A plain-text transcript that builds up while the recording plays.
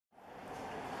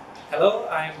Hello,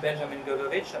 I'm Benjamin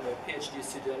Govehovitch. I'm a PhD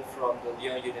student from the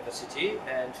Lyon University,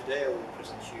 and today I will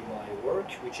present you my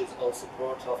work, which is also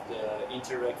part of the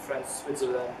Interreg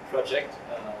France-Switzerland project,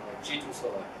 G2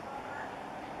 Solar.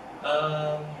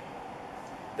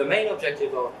 The main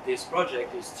objective of this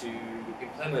project is to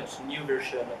implement a new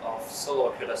version of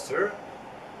solar cluster,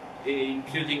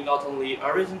 including not only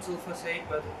horizontal facade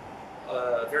but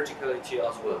verticality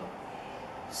as well.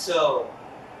 So,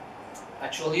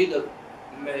 actually, the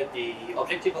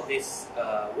objective of this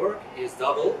work is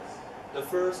double. The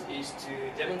first is to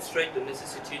demonstrate the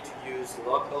necessity to use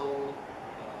local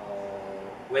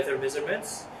weather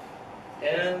measurements,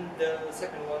 and the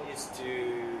second one is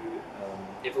to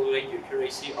evaluate the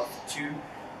accuracy of two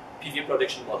PV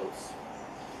production models.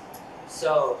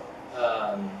 So,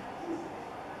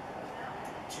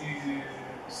 to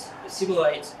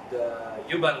simulate the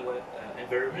urban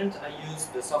environment, I use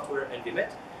the software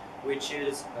NVMet, which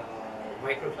is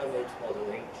microclimate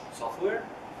modeling software,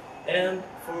 and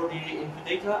for the input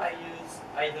data I use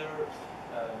either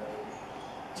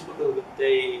typical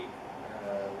day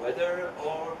weather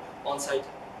or on-site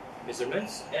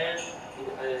measurements, and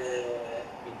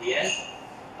in the end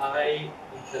I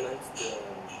implement the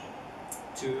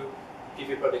two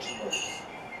PV production models.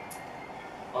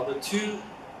 On the two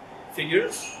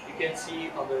figures you can see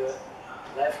on the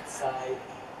left side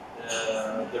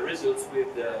the results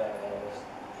with the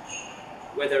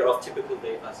weather of typical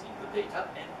day as input data,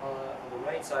 and on the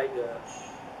right side the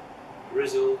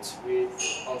results with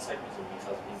on-site measurements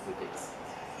as input data.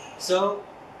 So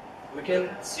we can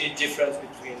see a difference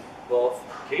between both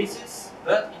cases,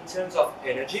 but in terms of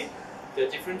energy the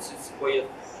difference is quite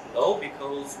low,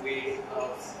 because we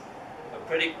have a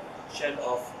prediction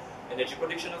of energy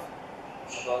production of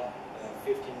about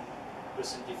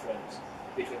 15% difference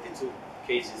between the two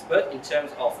cases. But in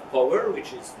terms of power,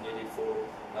 which is needed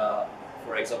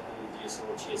for example, DSO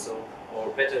or TSO, or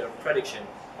better prediction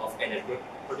of energy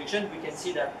production, we can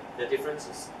see that the difference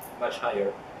is much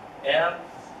higher. And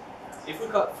if we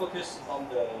focus on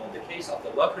the case of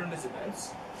the local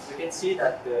measurements, we can see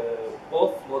that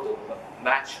both models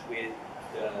match with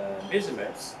the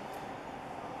measurements,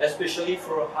 especially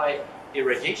for high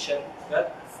irradiation,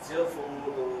 but still for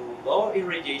the low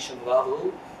irradiation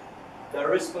level, the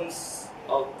response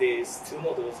of these two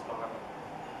models are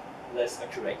less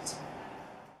accurate.